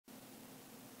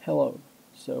Hello,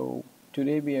 so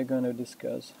today we are going to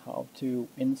discuss how to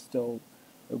install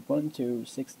Ubuntu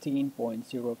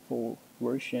 16.04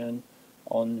 version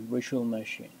on virtual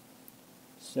machine.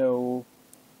 So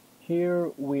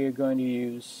here we are going to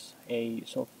use a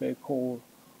software called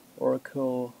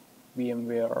Oracle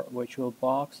VMware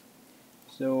VirtualBox.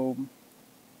 So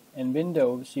in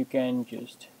Windows you can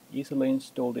just easily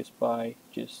install this by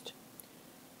just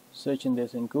searching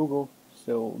this in Google.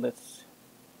 So let's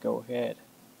go ahead.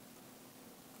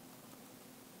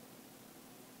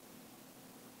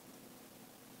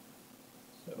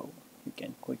 So you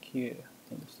can click here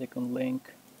in the second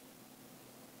link,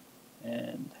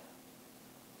 and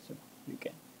so you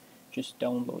can just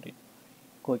download it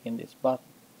clicking this button.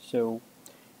 So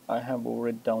I have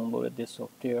already downloaded this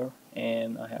software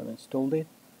and I have installed it,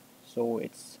 so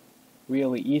it's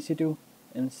really easy to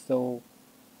install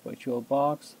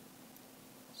VirtualBox.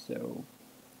 So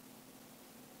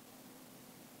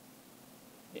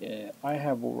I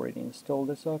have already installed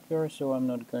the software, so I'm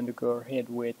not going to go ahead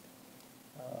with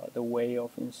the way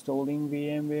of installing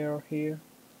VMware here.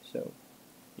 So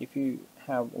if you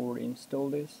have already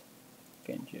installed this,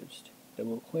 you can just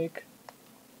double click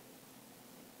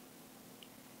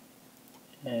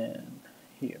and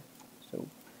here. So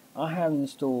I have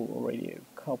installed already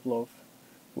a couple of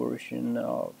versions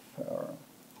of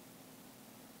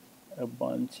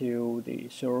Ubuntu, the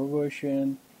server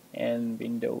version, and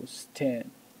Windows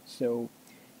 10. So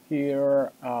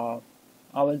here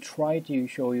I will try to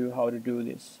show you how to do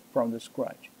this from the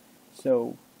scratch.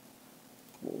 So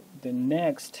the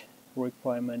next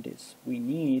requirement is we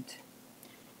need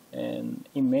an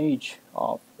image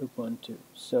of Ubuntu.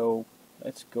 So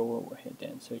let's go ahead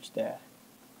and search that.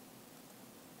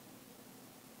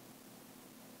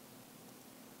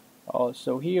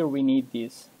 So here we need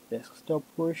this desktop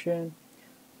version.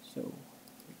 So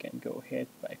we can go ahead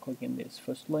by clicking this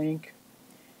first link,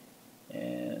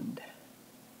 and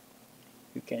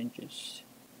you can just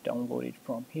download it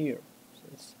from here. So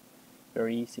it's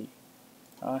very easy.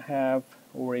 I have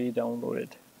already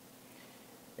downloaded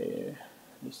the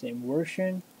same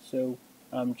version, so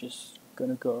I'm just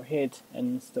gonna go ahead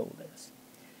and install this.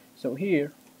 So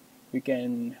here you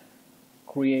can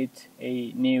create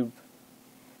a new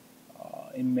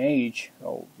image,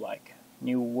 or like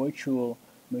new virtual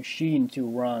machine to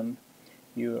run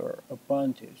your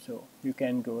Ubuntu. So you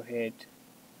can go ahead,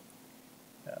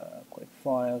 click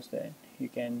files, then you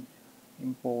can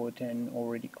import an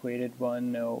already created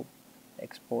one, no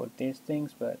export these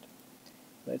things, but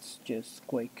let's just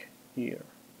click here,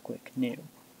 click new.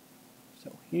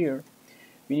 So here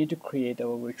we need to create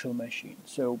our virtual machine.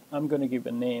 So I'm gonna give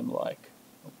a name like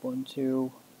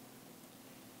Ubuntu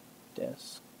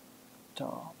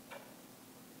desktop.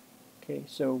 Okay,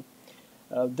 so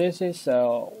this is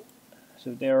so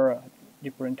there are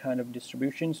different kind of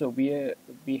distributions. So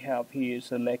we have here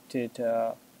selected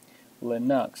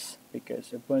Linux,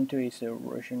 because Ubuntu is a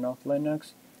version of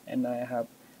Linux, and I have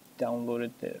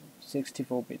downloaded the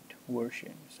 64-bit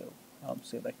version. So I'm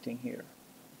selecting here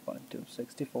Ubuntu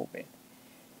 64-bit.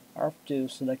 After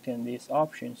selecting these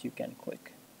options, you can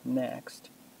click next,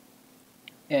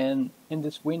 and in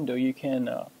this window you can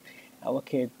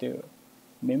allocate the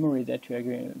memory that you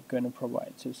are going to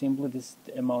provide. So simply this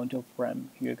the amount of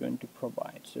RAM you are going to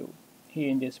provide. So here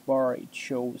in this bar it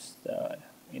shows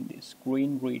in this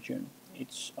green region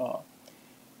it's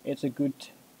a good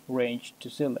range to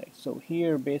select. So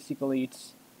here basically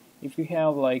it's, if you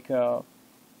have like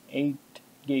 8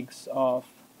 gigs of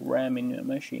RAM in your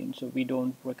machine, so we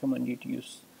don't recommend you to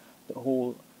use the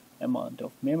whole amount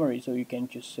of memory, so you can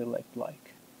just select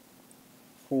like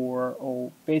 4,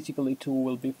 or basically 2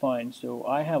 will be fine. So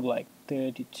I have like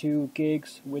 32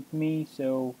 gigs with me,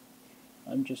 so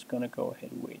I'm just gonna go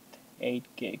ahead with 8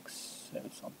 gigs or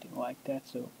something like that.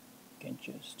 So you can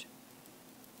just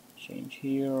change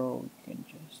here, or you can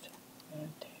just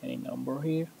add any number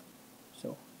here.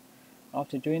 So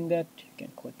after doing that, you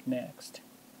can click next.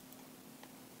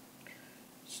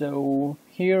 So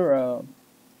here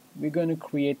we're going to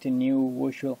create a new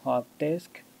virtual hard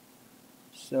disk.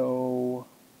 So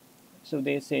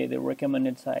they say the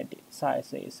recommended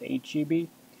size is 8 GB.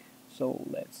 So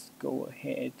let's go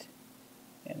ahead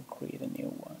and create a new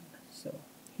one. So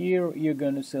here you're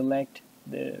going to select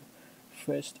the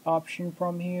first option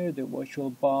from here, the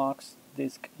VirtualBox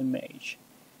disk image.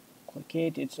 Click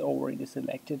it, it's already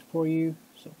selected for you,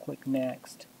 so click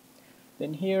next.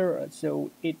 Then here,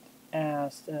 so it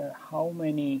asks how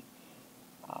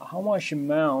much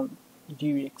amount do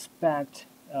you expect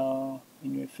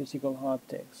in your physical hard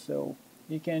disk. So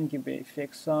you can give a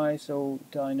fixed size or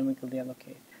dynamically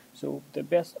allocate. So the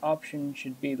best option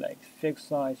should be like fixed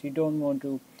size. You don't want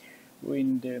to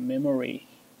ruin the memory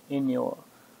in your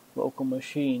local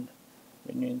machine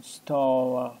when you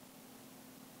install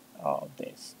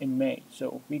this image.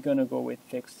 So we're gonna go with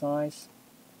fixed size,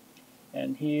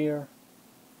 and here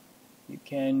you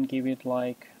can give it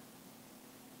like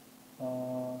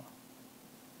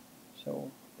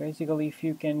so basically if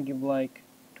you can give like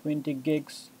 20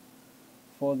 gigs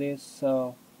for this,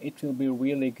 it will be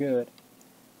really good.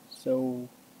 So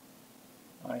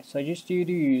I suggest you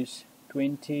to use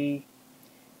 20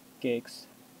 gigs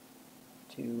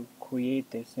to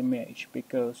create this image,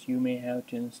 because you may have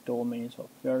to install many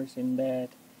softwares in that,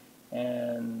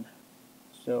 and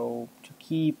so to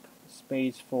keep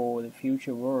space for the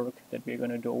future work that we're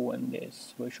gonna do on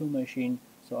this virtual machine,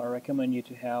 so I recommend you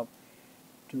to have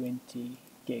 20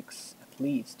 gigs at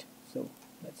least. So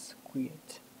let's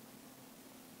create.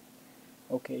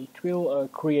 Okay, it will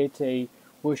create a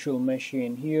virtual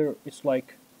machine. Here it's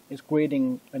like it's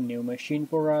creating a new machine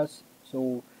for us,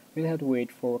 so we'll have to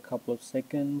wait for a couple of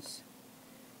seconds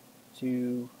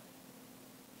to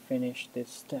finish this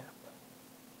step.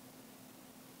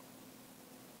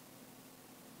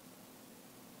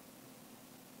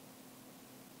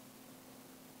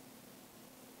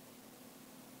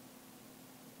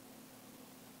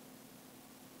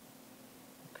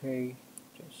 Okay,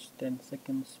 just 10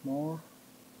 seconds more.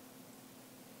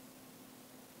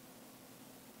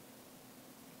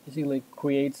 Basically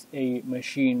creates a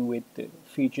machine with the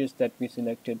features that we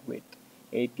selected, with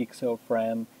 8 gigs of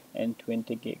RAM and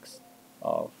 20 gigs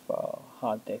of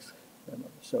hard disk memory.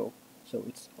 So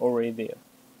it's already there.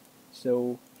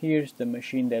 So here's the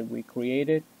machine that we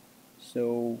created.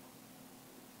 So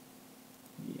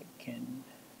you can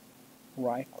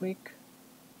right click,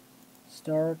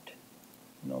 start,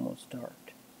 normal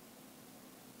start.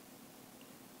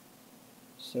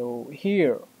 So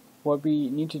here what we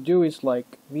need to do is,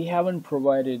 like, we haven't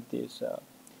provided this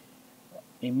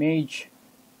image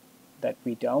that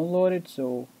we downloaded,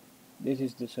 so this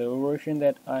is the server version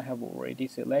that I have already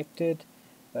selected,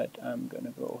 but I'm gonna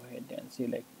go ahead and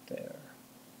select the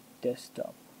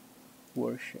desktop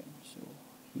version. So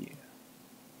here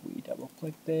we double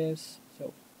click this,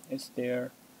 so it's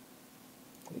there,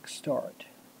 click start.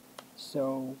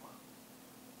 So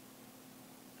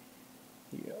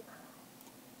here,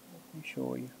 let me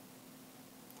show you.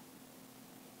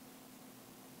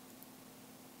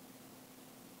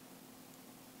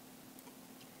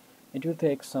 It will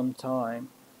take some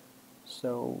time,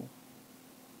 so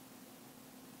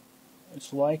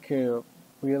it's like a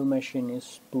real machine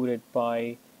is booted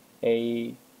by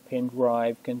a pen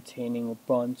drive containing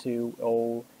Ubuntu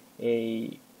or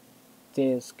a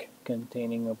disk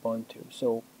containing Ubuntu.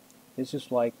 So this is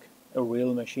like a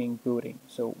real machine booting.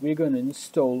 So we're going to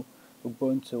install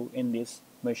Ubuntu in this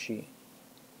machine.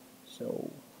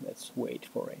 So let's wait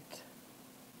for it.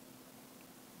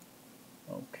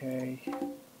 Okay.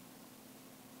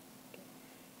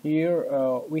 Here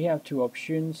we have two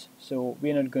options. So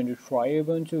we're not going to try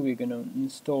Ubuntu, we're going to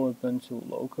install Ubuntu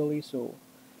locally. So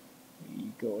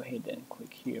we go ahead and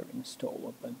click here,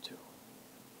 install Ubuntu.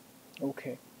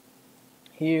 Okay.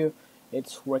 Here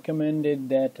it's recommended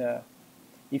that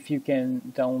if you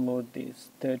can download these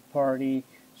third-party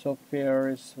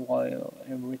softwares while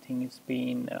everything is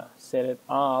being set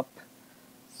up.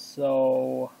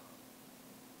 So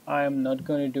I'm not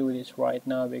going to do this right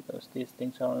now because these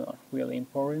things are not really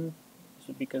important,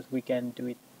 so because we can do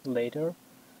it later.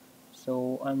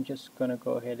 So I'm just gonna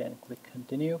go ahead and click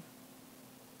continue.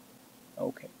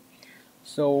 Okay,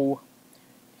 so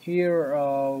here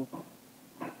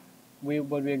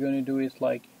what we're going to do is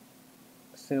like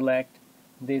select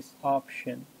this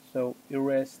option, so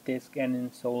erase disk and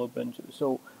install Ubuntu.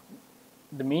 So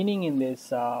the meaning in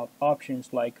this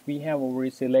options, like we have already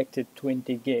selected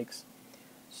 20 gigs,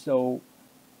 so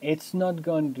it's not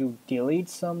going to delete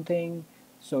something,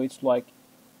 so it's like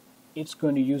it's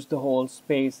going to use the whole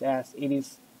space as it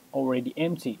is already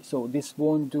empty. So this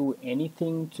won't do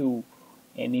anything to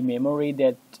any memory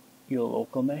that your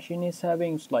local machine is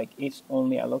having. It's like it's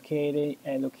only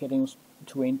allocating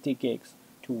 20 gigs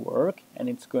to work, and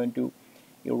it's going to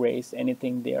erase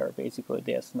anything there. Basically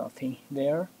there's nothing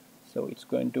there, so it's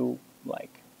going to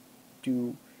like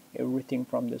do everything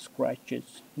from the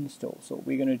scratches install. So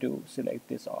we're going to select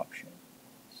this option,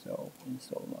 so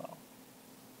install now.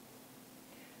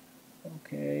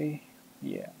 Okay,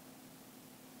 yeah,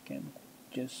 can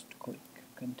just click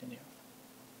continue.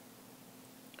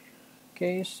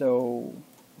 Okay, so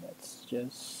let's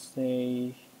just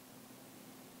say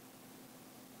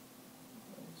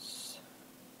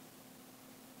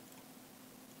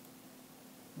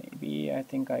maybe I I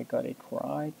think I got it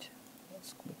right.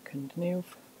 Let's click continue.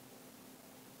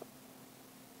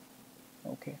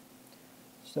 Okay,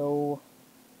 so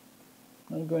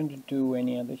I'm not going to do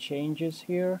any other changes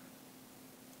here.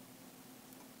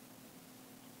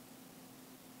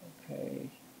 Okay,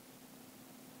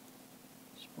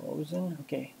 it's frozen.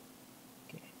 Okay,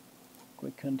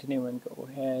 click continue and go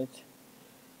ahead.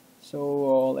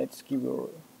 So let's give it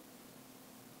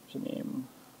the name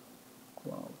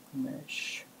Cloud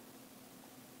Mesh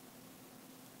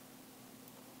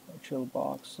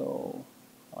VirtualBox. So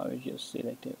I will just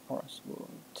select a password.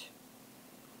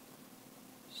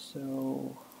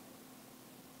 So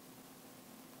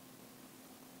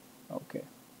okay,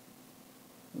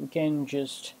 we can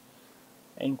just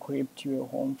encrypt your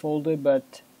home folder,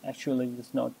 but actually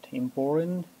it's not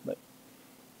important. But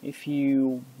if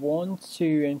you want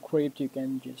to encrypt, you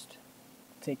can just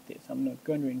take this. I'm not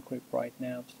going to encrypt right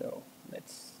now, so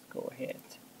let's go ahead.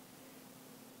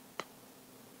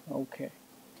 Okay,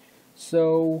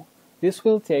 so this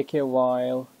will take a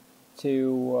while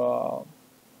to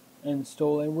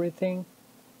install everything,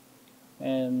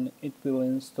 and it will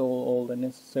install all the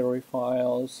necessary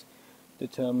files, the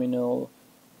terminal,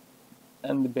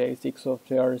 and the basic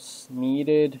softwares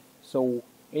needed. So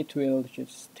it will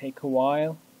just take a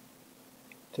while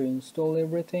to install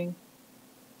everything.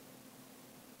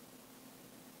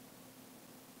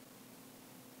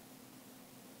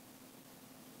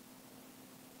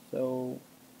 So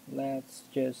let's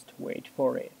just wait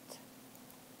for it.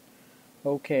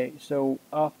 Okay, so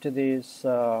after these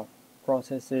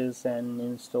processes and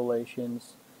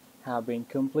installations have been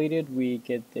completed, we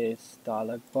get this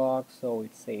dialog box. So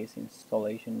it says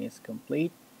installation is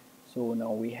complete. So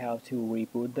now we have to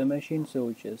reboot the machine,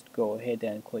 so just go ahead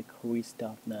and click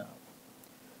restart now.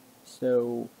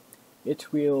 So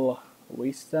it will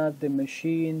restart the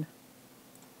machine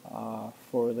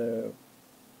for the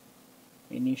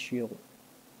initial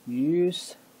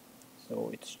use. So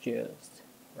it's just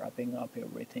wrapping up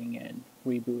everything and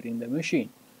rebooting the machine.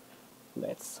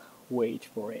 Let's wait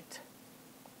for it.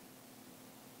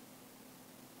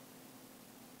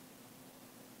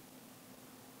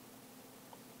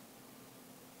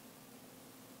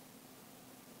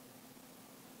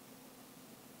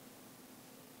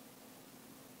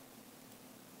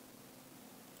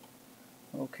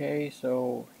 Okay,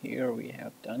 so here we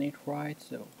have done it right,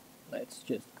 so let's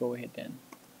just go ahead and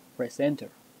press enter.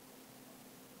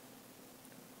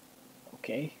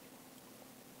 Okay.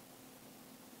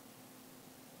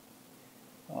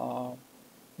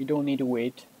 You don't need to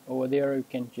wait over there, you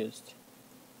can just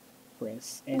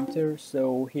press enter.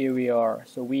 So here we are.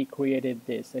 So we created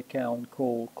this account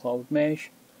called Cloud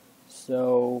Mesh.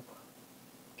 So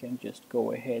you can just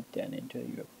go ahead and enter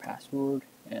your password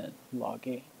and log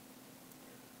in.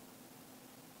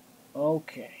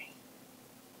 Okay,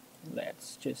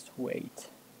 let's just wait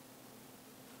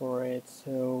for it.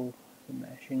 So the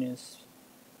machine is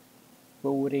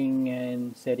booting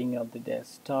and setting up the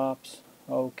desktops.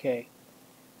 Okay,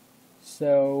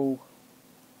 so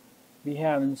we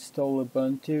have installed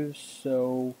Ubuntu,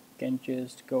 so you can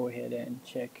just go ahead and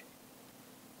check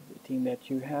everything that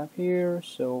you have here.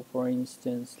 So for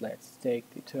instance, let's take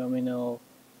the terminal,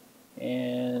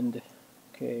 and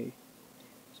okay,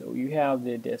 so you have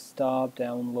the desktop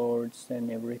downloads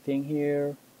and everything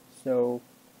here. So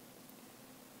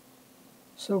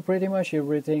pretty much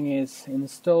everything is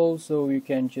installed, so you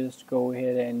can just go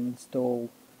ahead and install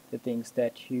the things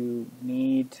that you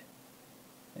need.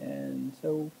 And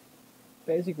so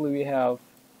basically we have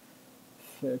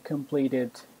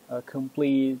completed a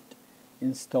complete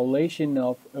installation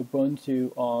of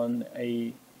Ubuntu on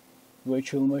a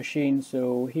virtual machine.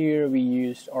 So here we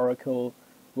used Oracle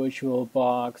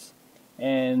VirtualBox,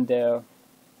 and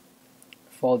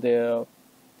for the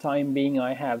time being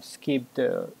I have skipped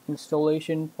the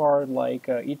installation part. Like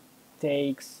it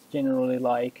takes generally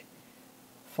like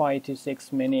 5 to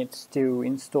 6 minutes to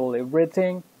install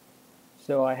everything,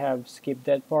 so I have skipped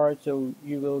that part. So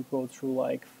you will go through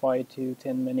like 5 to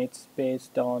 10 minutes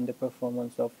based on the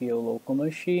performance of your local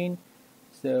machine.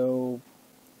 So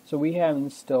we have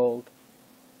installed,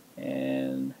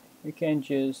 and you can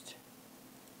just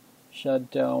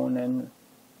shut down, and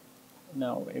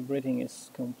now everything is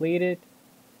completed.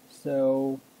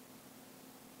 So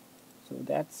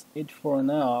that's it for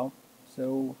now.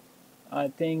 So I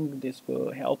think this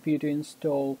will help you to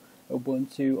install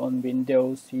Ubuntu on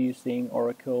Windows using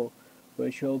Oracle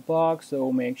VirtualBox.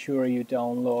 So make sure you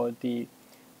download the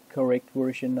correct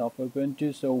version of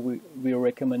Ubuntu. So we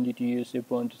recommend you to use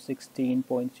Ubuntu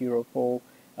 16.04.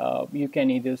 You can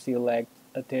either select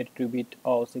a 32-bit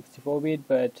or 64-bit,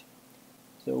 but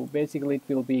So basically it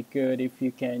will be good if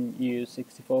you can use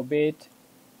 64-bit.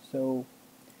 So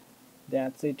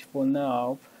that's it for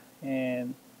now,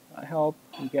 and I hope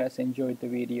you guys enjoyed the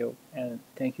video, and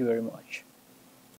thank you very much.